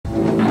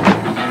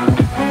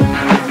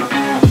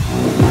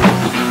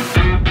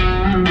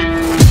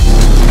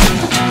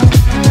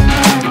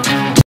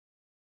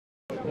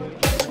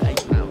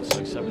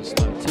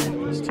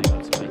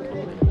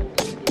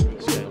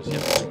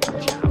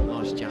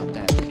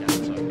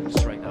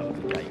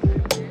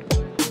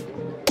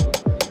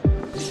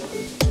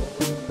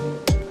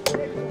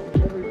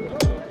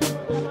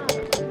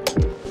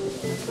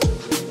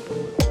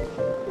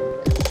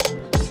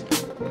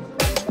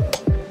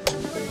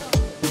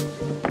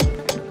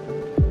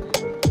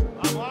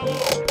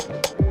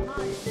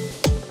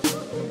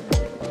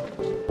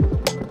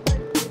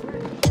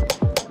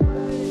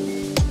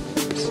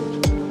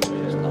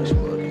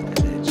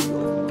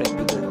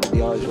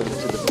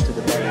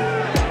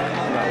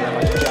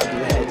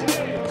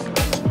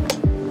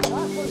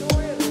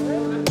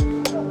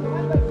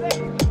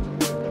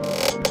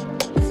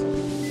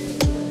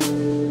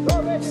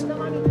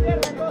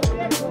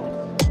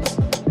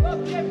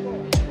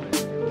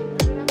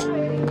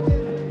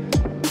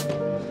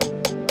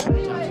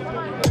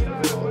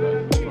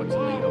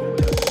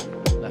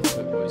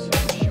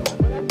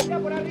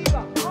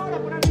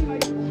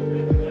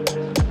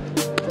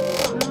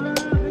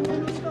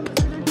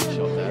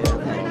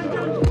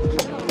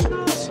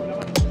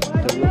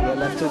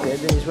left hook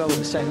ending as well with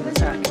the second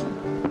attack. I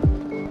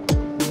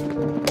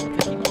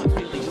think he might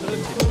feel he's hurting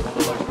with one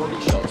of those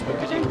body shots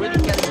because he's really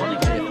getting on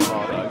in here,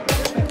 Fajardo.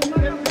 Let's go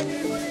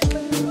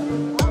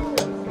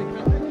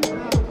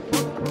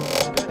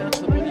down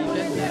to the body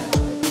again there.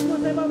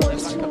 Then back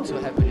up to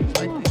the head, but he's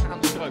letting his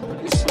hands go,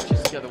 putting his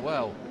punches together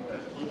well.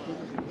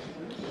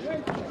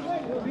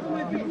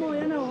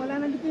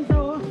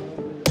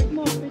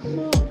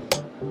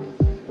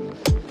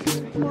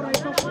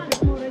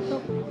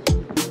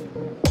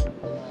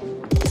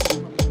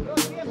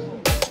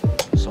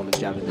 Solid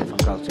jab in there from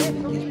Gauto.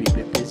 He's been a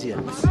bit busier.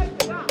 Closes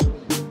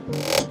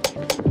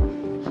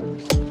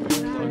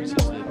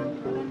the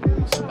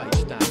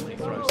space down when he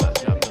throws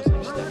that jab, doesn't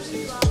he? Steps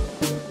in.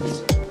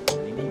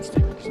 And he needs to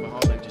because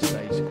Fajardo just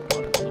stays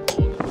kind of on the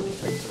board and he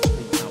takes his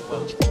feet out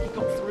well. Do you think he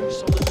got through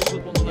solidly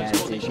with one of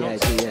those body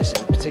shots? Yes,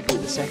 and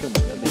particularly the second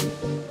one. I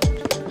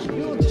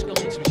mean, he's just gone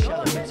into a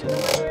shell a bit in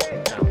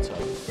Gauto.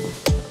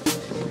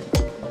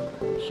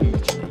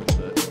 Huge knee,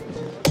 but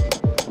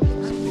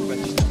something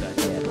registered there.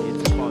 Yeah,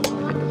 it's a final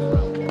minute of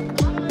round.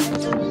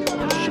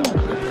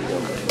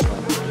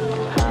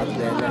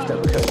 Left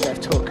uppercut,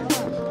 left hook.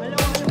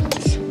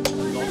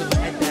 Not in the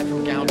head there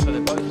from Gauto. They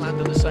both land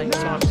at the same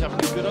time. He's having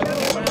a good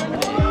opening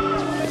round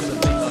here. It's a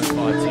big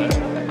fighter.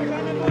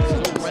 This is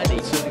already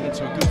turning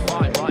into a good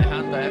fight. Right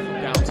hand there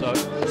from Gauto.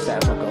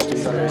 Step from Gauto.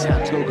 He's got his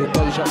hand to go. Good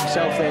body shot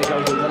himself there. Goes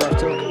with the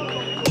left hook.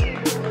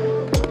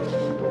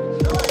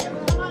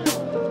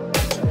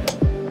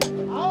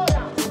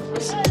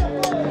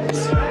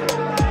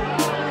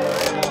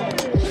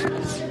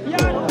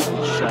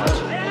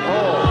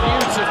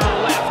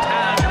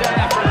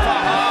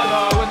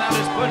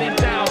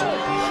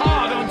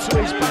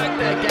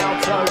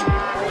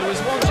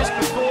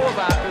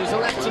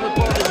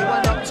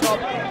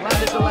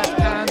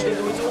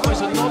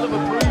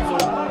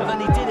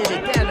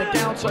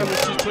 So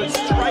was just put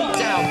straight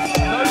down,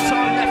 no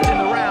time left in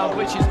the round,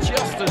 which is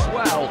just as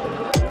well.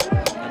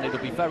 And it'll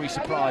be very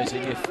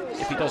surprising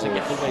if he doesn't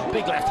get the win.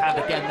 Big left hand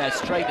again there,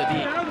 straight at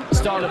the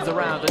start of the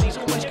round, and he's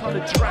always kind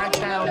of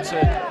dragged down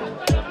to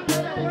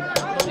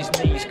not his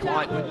knees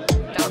quite, but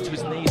down to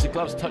his knees. The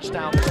gloves touch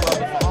down as well.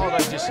 But Fajardo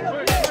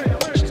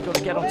just got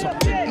to get on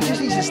top of it. He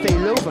just needs to stay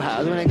low for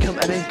Fajardo and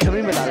then come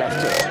in with that left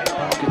hook.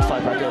 Good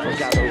fight back there from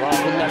Gauto.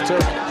 Good left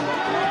hook.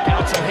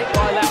 Gauto hit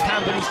by left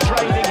hand, but he's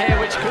trading here,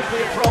 which could be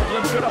a problem.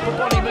 Good upper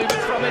body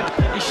movement from him.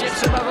 He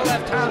shifts another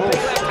left hand, big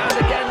left hand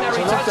again there.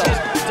 He touches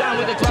down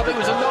with the glove. It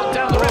was a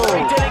knockdown. The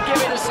referee didn't give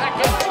it a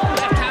second.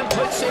 Left hand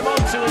puts him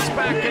onto his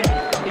back, and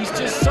he's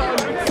just so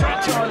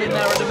fragile in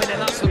there at the minute.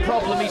 That's the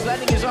problem. He's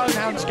letting his own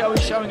hands go. He's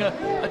showing a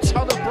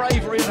ton of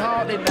bravery and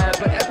heart in there,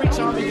 but every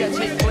time he gets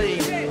hit clean,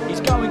 he's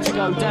going to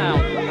go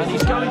down, and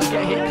he's going to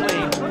get hit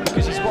clean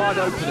because he's wide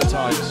open at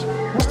times.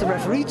 What's the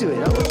referee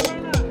doing?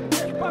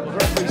 The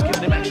referee's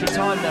given him extra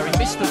time there. He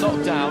missed the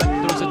knockdown.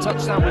 There was a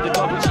touchdown with the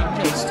glove which he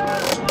missed,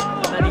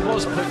 and then he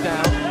was put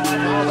down.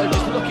 Fajardo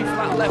just looking for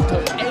that left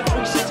hook.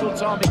 Every single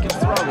time he can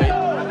throw it,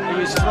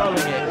 he is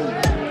throwing it.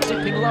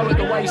 Dipping low at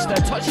the waist there,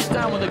 touches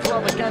down with the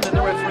glove again, and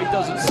the referee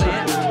doesn't see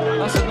it.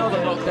 That's another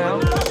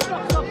knockdown.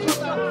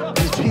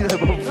 He's been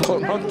about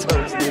 4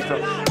 knockdowns.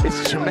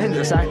 It's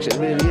tremendous action, it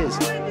really is.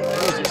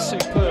 It is, it's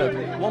superb.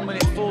 1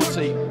 minute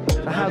 40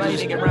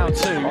 remaining in round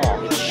 2.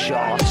 Oh,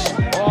 shot.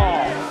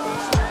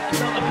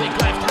 Another big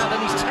left hand,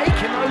 and he's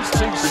taken those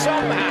two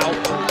somehow.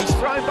 He's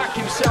thrown back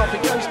himself.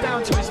 It goes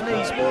down to his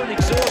knees, more an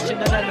exhaustion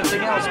than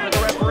anything else, but the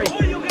referee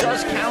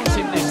does count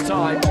him this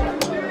time.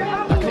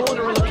 The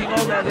corner are looking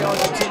on there, the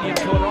Argentinian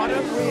corner. I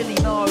don't really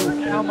know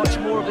how much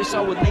more of this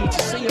I would need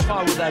to see if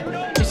I were them.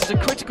 This is a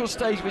critical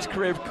stage of his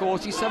career, of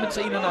course. He's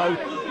 17-0.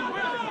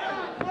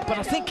 But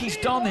I think he's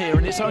done here,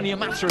 and it's only a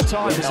matter of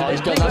time, isn't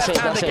it? Big left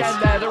hand again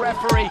there, the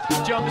referee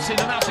jumps in,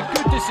 and that's a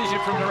good decision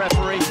from the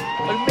referee,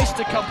 who missed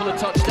a couple of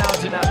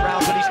touchdowns in that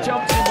round, but he's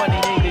jumped in when he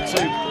needed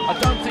to. I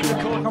don't think the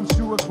corner comes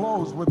to a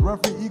close with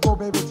referee Igor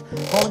Babic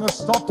calling a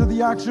stop to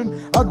the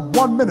action at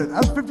 1 minute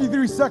and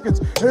 53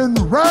 seconds in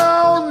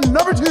round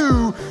number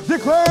 2,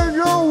 declaring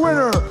your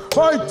winner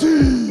by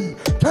TKO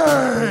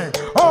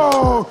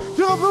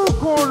to the blue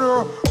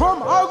corner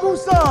from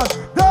Agusan,